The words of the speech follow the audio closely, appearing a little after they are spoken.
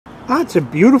It's a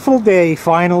beautiful day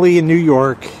finally in New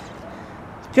York.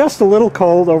 Just a little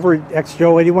cold over at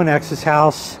XJoe81X's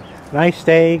house. Nice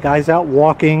day, guys out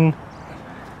walking.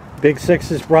 Big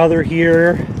Six's brother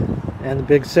here and the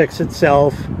Big Six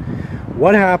itself.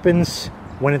 What happens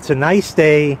when it's a nice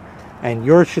day and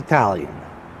you're Italian?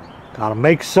 Gotta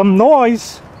make some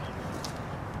noise.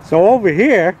 So over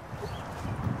here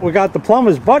we got the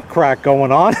plumber's butt crack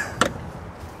going on.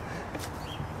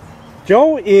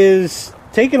 Joe is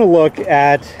taking a look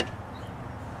at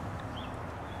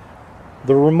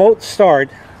the remote start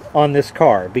on this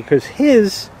car because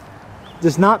his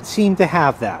does not seem to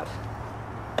have that.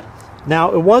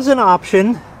 Now, it was an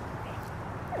option,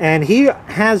 and he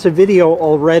has a video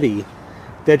already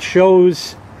that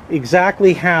shows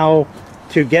exactly how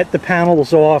to get the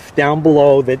panels off down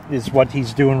below. That is what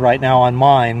he's doing right now on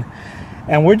mine.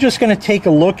 And we're just going to take a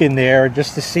look in there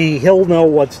just to see. He'll know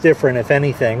what's different, if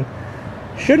anything.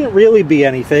 Shouldn't really be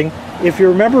anything. If you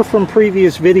remember from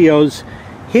previous videos,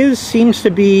 his seems to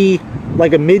be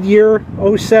like a mid-year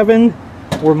 07,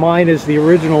 where mine is the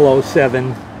original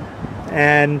 07.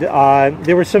 And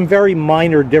there were some very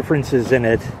minor differences in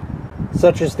it,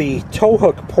 such as the tow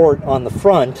hook port on the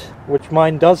front, which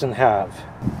mine doesn't have.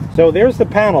 So there's the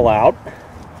panel out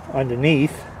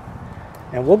underneath,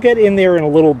 and we'll get in there in a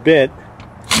little bit.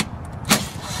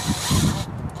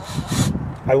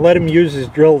 I let him use his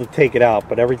drill to take it out,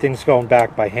 but everything's going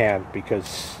back by hand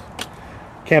because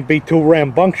can't be too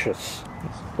rambunctious.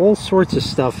 All sorts of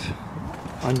stuff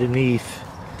underneath,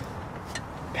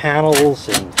 panels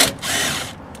and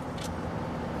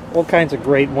all kinds of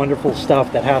great, wonderful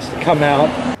stuff that has to come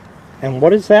out. And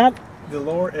what is that? The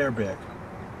lower airbag.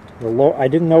 I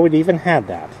didn't know it even had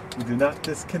that. You do not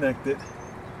disconnect it,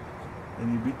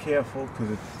 and you be careful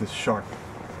because it's sharp.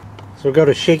 So go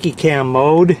to shaky cam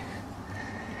mode,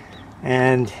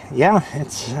 and yeah,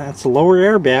 it's a lower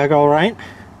airbag, all right.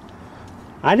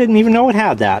 I didn't even know it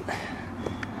had that.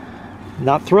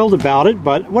 Not thrilled about it,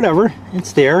 but whatever,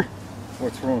 it's there.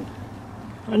 What's wrong?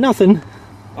 Nothing.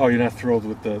 Oh, you're not thrilled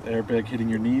with the airbag hitting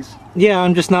your knees? Yeah,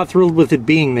 I'm just not thrilled with it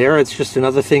being there. It's just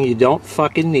another thing you don't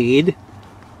fucking need.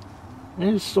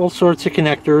 There's all sorts of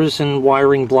connectors and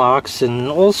wiring blocks and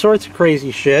all sorts of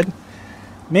crazy shit.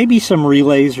 Maybe some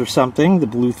relays or something, the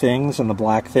blue things and the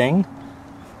black thing.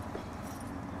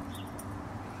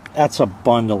 That's a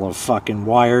bundle of fucking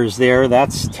wires there.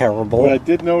 That's terrible. What I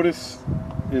did notice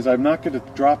is I'm not going to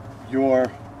drop your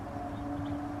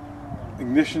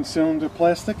ignition cylinder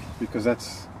plastic because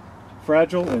that's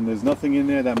fragile and there's nothing in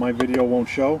there that my video won't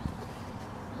show,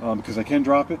 because I can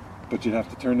drop it, but you'd have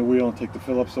to turn the wheel and take the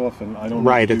Phillips off, and I don't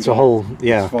right, it's a whole,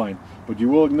 yeah. It's fine. But you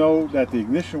will know that the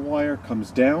ignition wire comes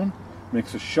down,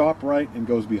 makes a sharp right, and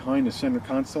goes behind the center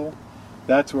console.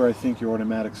 That's where I think your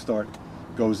automatic start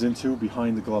goes into,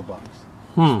 behind the glove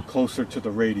box. Closer to the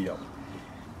radio.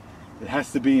 It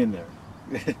has to be in there.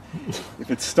 If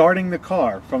it's starting the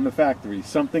car from the factory,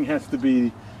 something has to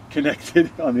be connected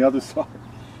on the other side.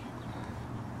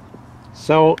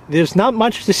 So there's not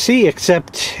much to see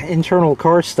except internal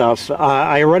car stuff.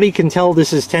 I already can tell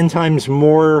this is 10 times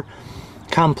more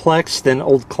complex than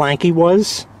old Clanky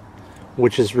was,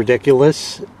 which is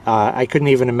ridiculous. I couldn't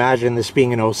even imagine this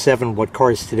being an 07, what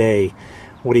cars today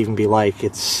would even be like.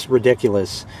 It's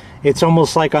ridiculous. It's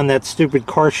almost like on that stupid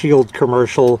Car Shield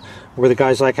commercial where the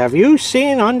guy's like, have you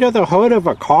seen under the hood of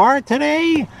a car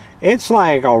today? It's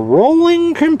like a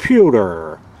rolling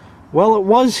computer. Well, it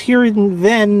was here and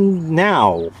then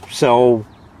now. So,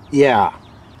 yeah.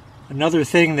 Another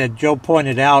thing that Joe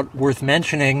pointed out worth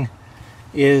mentioning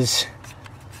is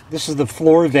this is the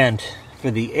floor vent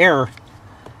for the air.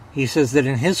 He says that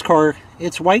in his car,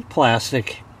 it's white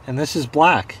plastic and this is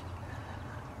black.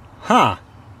 Huh.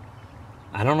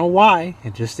 I don't know why,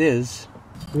 it just is.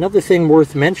 Another thing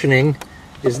worth mentioning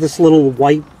is this little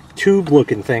white tube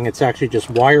looking thing. It's actually just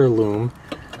wire loom.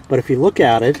 But if you look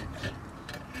at it,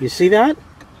 you see that?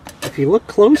 If you look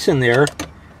close in there,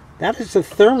 that is a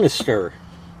thermistor.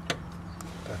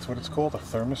 That's what it's called, a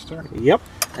thermistor? Yep,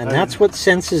 and that's what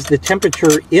senses the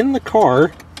temperature in the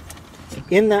car.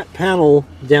 In that panel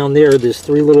down there, there's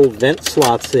 3 little vent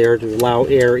slots there to allow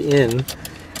air in.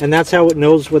 And that's how it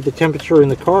knows what the temperature in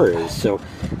the car is. So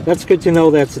that's good to know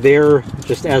that's there.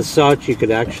 Just as such, you could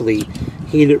actually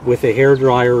heat it with a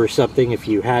hairdryer or something if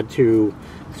you had to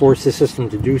force the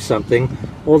system to do something.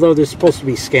 Although there's supposed to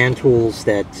be scan tools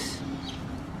that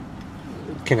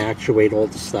can actuate all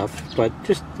the stuff. But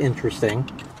just interesting.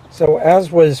 So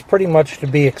as was pretty much to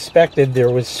be expected, there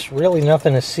was really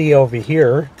nothing to see over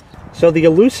here. So the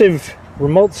Elusive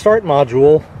remote start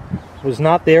module was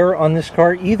not there on this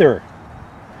car either.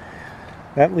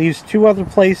 That leaves two other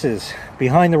places.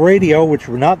 Behind the radio, which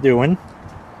we're not doing,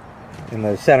 in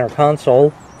the center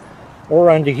console, or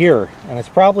under here. And it's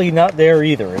probably not there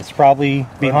either. It's probably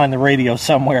behind the radio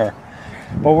somewhere.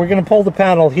 But we're going to pull the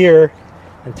panel here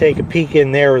and take a peek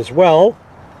in there as well.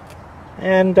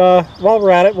 And while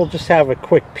we're at it, we'll just have a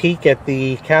quick peek at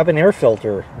the cabin air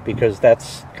filter, because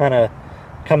that's kind of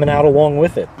coming out along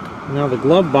with it. Now the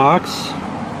glove box. In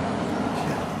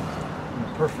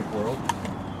a perfect world.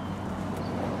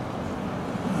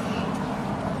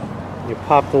 You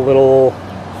pop the little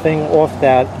thing off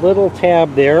that little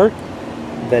tab there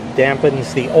that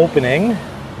dampens the opening,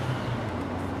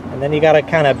 and then you got to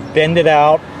kind of bend it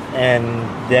out, and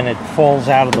then it falls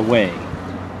out of the way.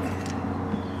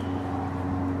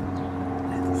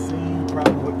 The same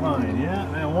problem with mine,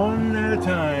 yeah, and one at a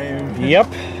time. Yep.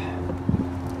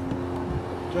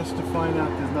 Just to find out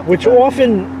there's nothing. Which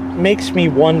often makes me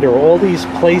wonder, all these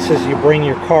places you bring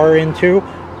your car into,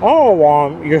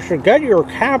 oh, you should get your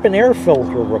cabin air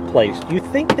filter replaced. Do you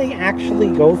think they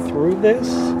actually go through this?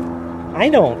 I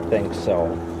don't think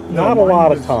so. No, Not a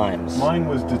lot of times. Mine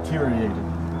was deteriorated,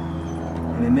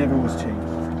 and it never was changed.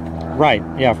 Right,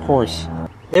 yeah, of course.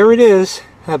 There it is,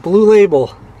 that blue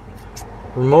label.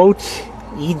 Remote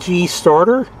EG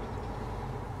starter.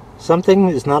 Something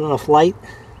is not enough light.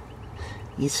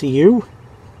 ECU.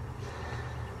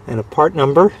 And a part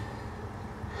number.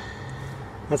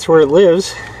 That's where it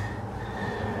lives.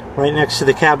 Right next to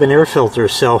the cabin air filter.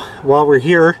 So while we're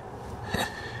here,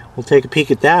 we'll take a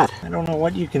peek at that. I don't know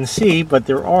what you can see, but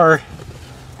there are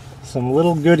some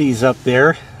little goodies up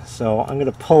there. So I'm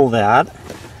going to pull that.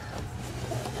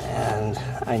 And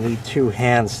I need two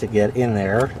hands to get in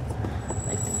there,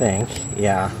 I think.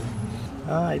 Yeah.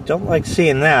 I don't like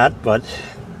seeing that, but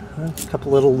a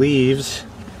couple little leaves.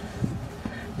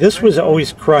 This was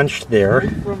always crunched there.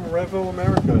 Right from Revo,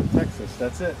 America, Texas.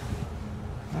 That's it.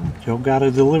 Joe got a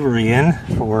delivery in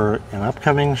for an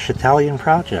upcoming Chatalian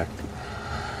project.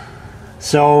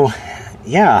 So,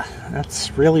 yeah,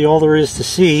 that's really all there is to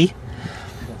see.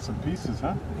 Got some pieces,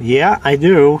 huh? Yeah, I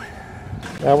do.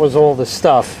 That was all the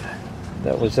stuff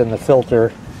that was in the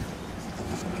filter.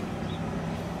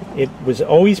 It was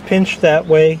always pinched that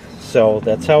way, so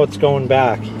that's how it's going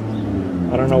back.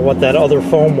 I don't know what that other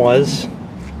foam was.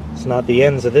 It's not the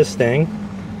ends of this thing.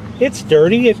 It's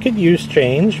dirty, it could use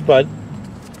change, but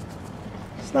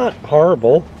it's not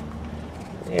horrible.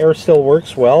 The air still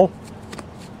works well.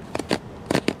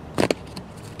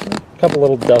 A couple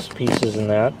little dust pieces in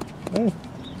that.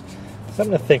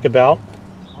 Something to think about.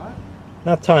 What?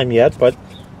 Not time yet, but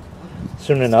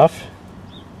soon enough.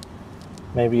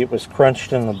 Maybe it was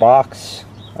crunched in the box.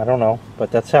 I don't know,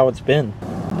 but that's how it's been.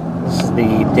 This is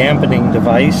the dampening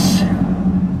device.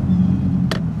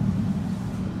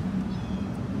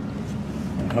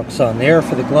 Hooks on there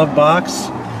for the glove box.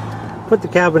 Put the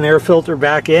cabin air filter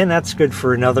back in. That's good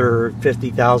for another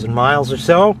 50,000 miles or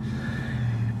so.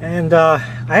 And I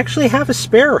actually have a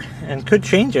spare and could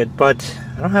change it, but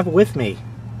I don't have it with me.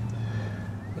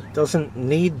 It doesn't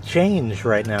need change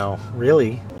right now,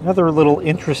 really. Another little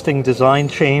interesting design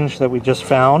change that we just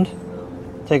found.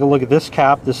 Take a look at this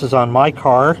cap. This is on my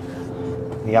car.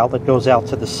 The outlet goes out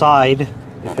to the side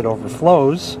if it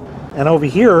overflows. And over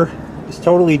here is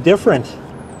totally different.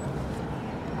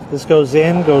 This goes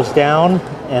in, goes down,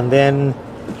 and then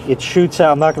it shoots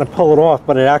out. I'm not going to pull it off,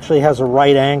 but it actually has a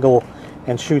right angle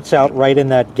and shoots out right in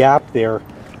that gap there.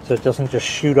 So it doesn't just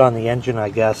shoot on the engine, I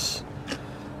guess.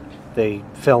 They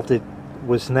felt it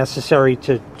was necessary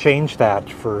to change that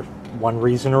for one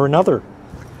reason or another.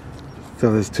 So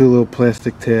there's two little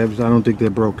plastic tabs. I don't think they're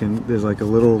broken. There's like a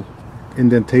little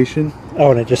indentation.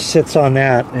 Oh, and it just sits on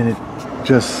that. And it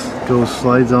just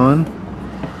slides on.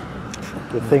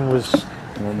 The thing was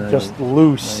just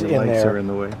loose in there. Lights are in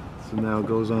the way. So now it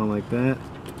goes on like that.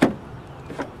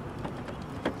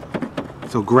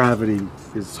 So gravity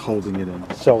is holding it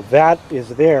in. So that is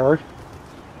there.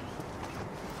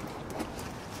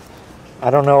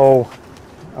 I don't know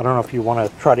if you want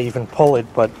to try to even pull it,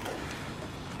 but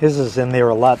his is in there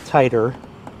a lot tighter.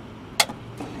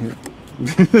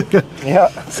 Yeah.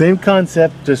 Same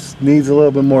concept, just needs a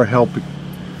little bit more help.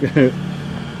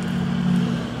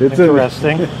 It's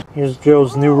interesting. Here's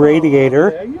Joe's new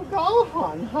radiator. There you go,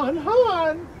 hon.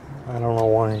 I don't know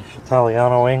why he's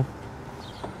Italianoing.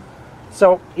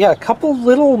 So, yeah, a couple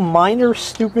little minor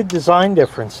stupid design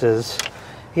differences.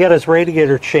 He had his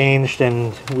radiator changed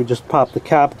and we just popped the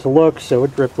cap to look, so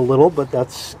it dripped a little, but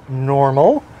that's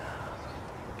normal.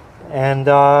 And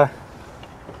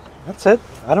that's it.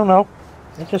 I don't know.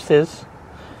 It just is.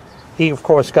 He, of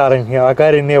course, got in here. I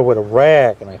got in there with a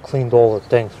rag and I cleaned all the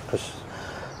things because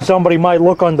somebody might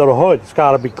look under the hood. It's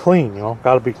got to be clean, you know,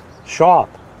 got to be sharp.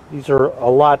 These are a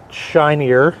lot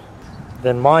shinier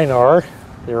than mine are.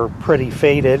 They're pretty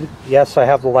faded. Yes, I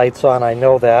have the lights on, I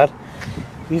know that.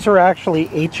 These are actually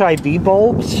HID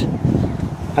bulbs.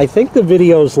 I think the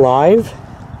video's live,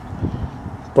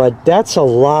 but that's a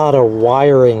lot of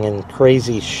wiring and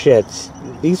crazy shit.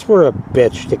 These were a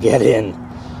bitch to get in.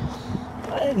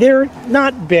 They're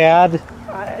not bad.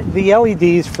 The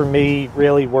LEDs for me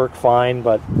really work fine,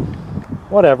 but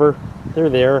whatever. They're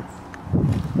there.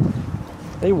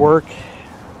 They work.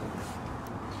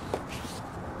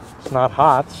 It's not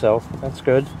hot, so that's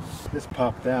good. This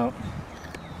popped out.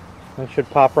 It should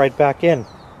pop right back in.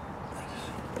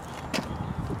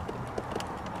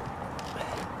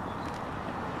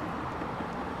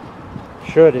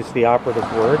 Should is the operative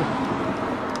word.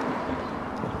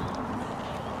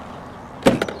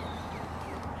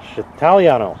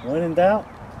 Italiano. When in doubt,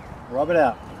 rub it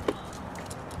out.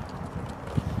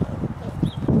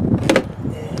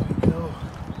 There we go.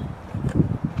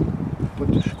 Put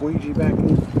the squeegee back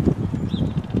in.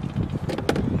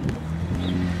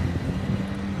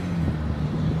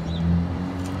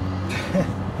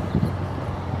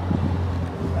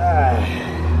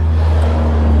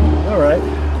 All right.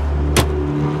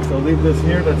 So leave this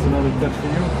here. That's another test for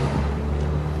you.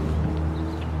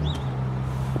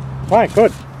 All right,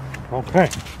 good. Okay.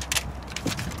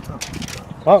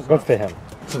 Well, good for him.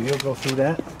 So you'll go through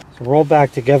that. So roll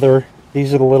back together.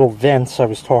 These are the little vents I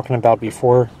was talking about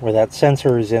before, where that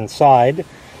sensor is inside.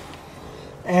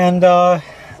 And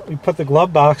we put the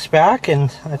glove box back,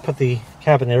 and I put the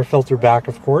cabin air filter back,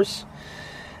 of course.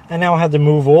 I now had to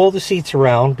move all the seats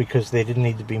around because they didn't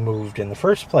need to be moved in the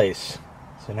first place.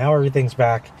 So now everything's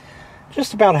back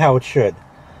just about how it should.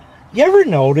 You ever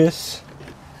notice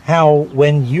how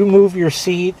when you move your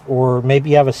seat, or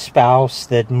maybe you have a spouse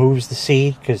that moves the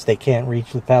seat because they can't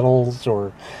reach the pedals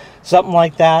or something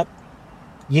like that,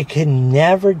 you can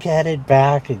never get it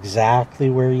back exactly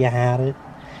where you had it?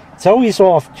 It's always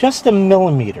off just a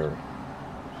millimeter.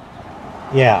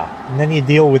 Yeah, and then you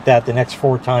deal with that the next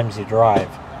 4 times you drive.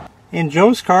 In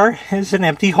Joe's car is an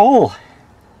empty hole.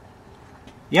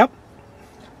 Yep,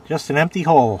 just an empty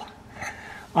hole.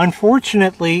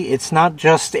 Unfortunately, it's not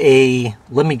just a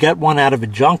let me get one out of a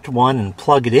junked one and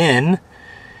plug it in.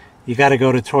 You got to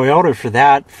go to Toyota for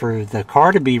that, for the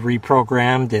car to be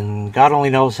reprogrammed, and God only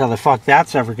knows how the fuck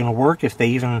that's ever going to work, if they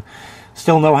even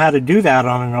still know how to do that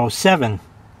on an 07.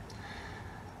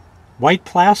 White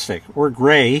plastic or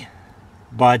gray,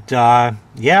 but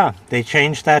yeah, they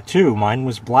changed that too. Mine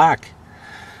was black.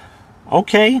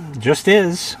 Okay, just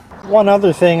is. One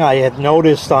other thing I had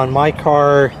noticed on my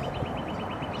car,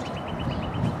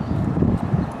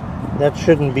 that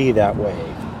shouldn't be that way.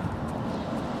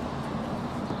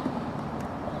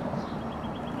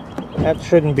 That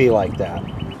shouldn't be like that,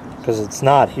 because it's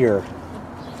not here.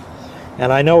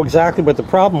 And I know exactly what the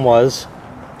problem was.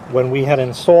 When we had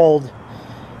installed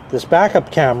this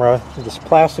backup camera, this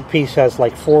plastic piece has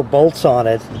like 4 bolts on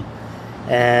it,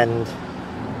 and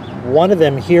one of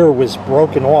them here was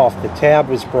broken off. The tab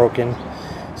was broken,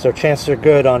 so chances are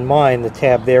good on mine the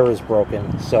tab there is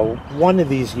broken. So one of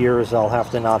these years I'll have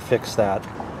to not fix that.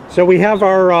 So we have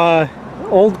our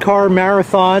old car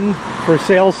marathon for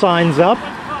sale signs up.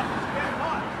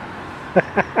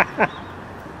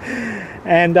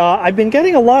 And I've been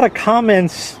getting a lot of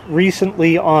comments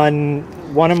recently on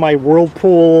one of my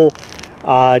Whirlpool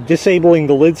disabling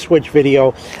the lid switch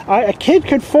video. A kid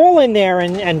could fall in there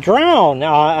and drown,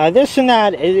 this and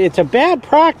that. It's a bad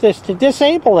practice to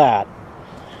disable that.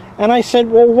 And I said,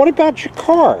 well, what about your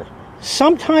car?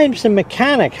 Sometimes the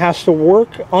mechanic has to work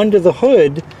under the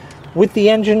hood with the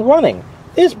engine running.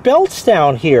 There's belts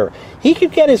down here. He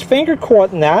could get his finger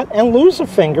caught in that and lose a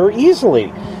finger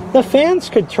easily. The fans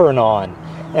could turn on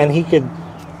and he could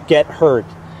get hurt.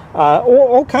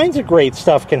 All kinds of great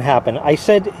stuff can happen. I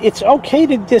said, it's okay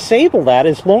to disable that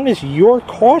as long as you're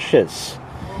cautious.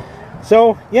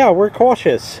 So, yeah, we're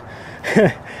cautious.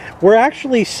 We're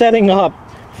actually setting up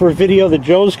for a video that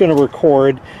Joe's going to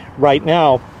record right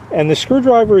now. And the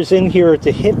screwdriver is in here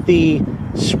to hit the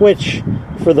switch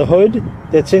for the hood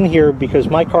that's in here, because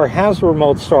my car has a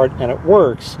remote start and it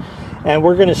works. And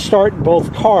we're going to start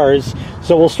both cars.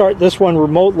 So we'll start this one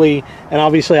remotely, and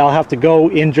obviously I'll have to go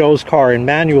in Joe's car and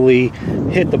manually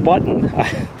hit the button.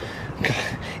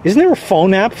 Isn't there a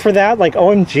phone app for that? Like,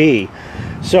 OMG.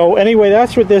 So anyway,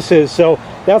 that's what this is. So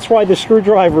that's why the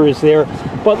screwdriver is there.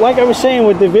 But like I was saying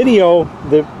with the video,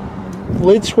 the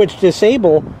lid switch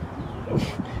disable,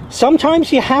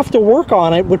 sometimes you have to work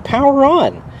on it with power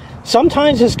on.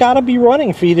 Sometimes it's got to be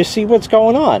running for you to see what's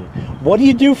going on. What do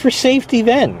you do for safety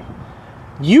then?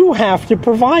 You have to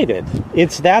provide it.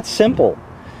 It's that simple.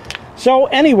 So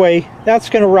anyway, that's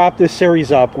going to wrap this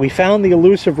series up. We found the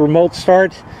Elusive remote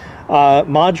start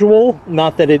module.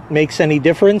 Not that it makes any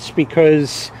difference,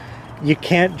 because you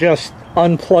can't just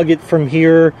unplug it from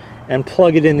here and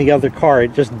plug it in the other car.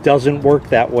 It just doesn't work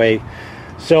that way.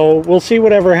 So we'll see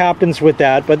whatever happens with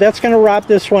that. But that's going to wrap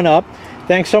this one up.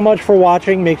 Thanks so much for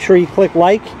watching. Make sure you click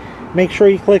like. Make sure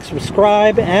you click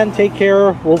subscribe. And take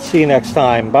care. We'll see you next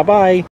time. Bye-bye.